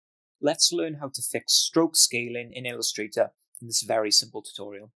let's learn how to fix stroke scaling in Illustrator in this very simple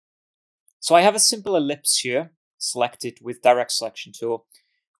tutorial. So I have a simple ellipse here, selected with Direct Selection tool.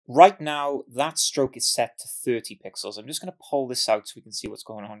 Right now, that stroke is set to 30 pixels. I'm just going to pull this out so we can see what's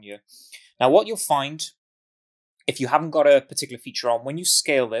going on here. Now, what you'll find, if you haven't got a particular feature on, when you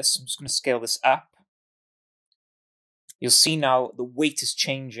scale this, I'm just going to scale this up. You'll see now the weight is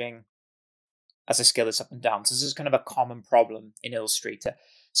changing as I scale this up and down. So this is kind of a common problem in Illustrator.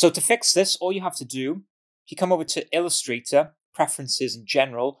 So to fix this, all you have to do, if you come over to Illustrator, Preferences in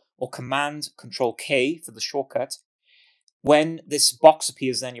General, or Command-Control-K for the shortcut, when this box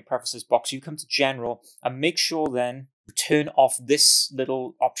appears then, your Preferences box, you come to General and make sure then you turn off this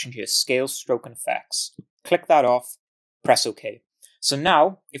little option here, Scale, Stroke, and Effects. Click that off, press OK. So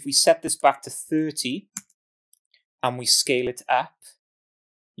now, if we set this back to 30 and we scale it up,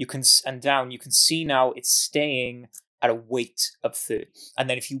 and down, you can see now it's staying at a weight of 30. And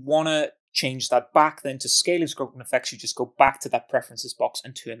then if you want to change that back then to Scale and Stroke and Effects, you just go back to that Preferences box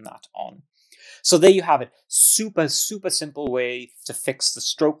and turn that on. So there you have it. Super simple way to fix the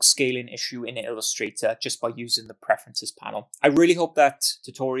stroke scaling issue in Illustrator just by using the Preferences panel. I really hope that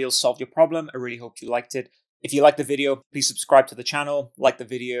tutorial solved your problem. I really hope you liked it. If you liked the video, please subscribe to the channel, like the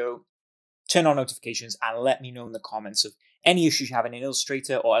video, turn on notifications, and let me know in the comments of any issues you have in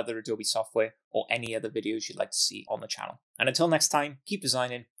Illustrator or other Adobe software, or any other videos you'd like to see on the channel. And until next time, keep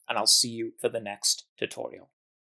designing, and I'll see you for the next tutorial.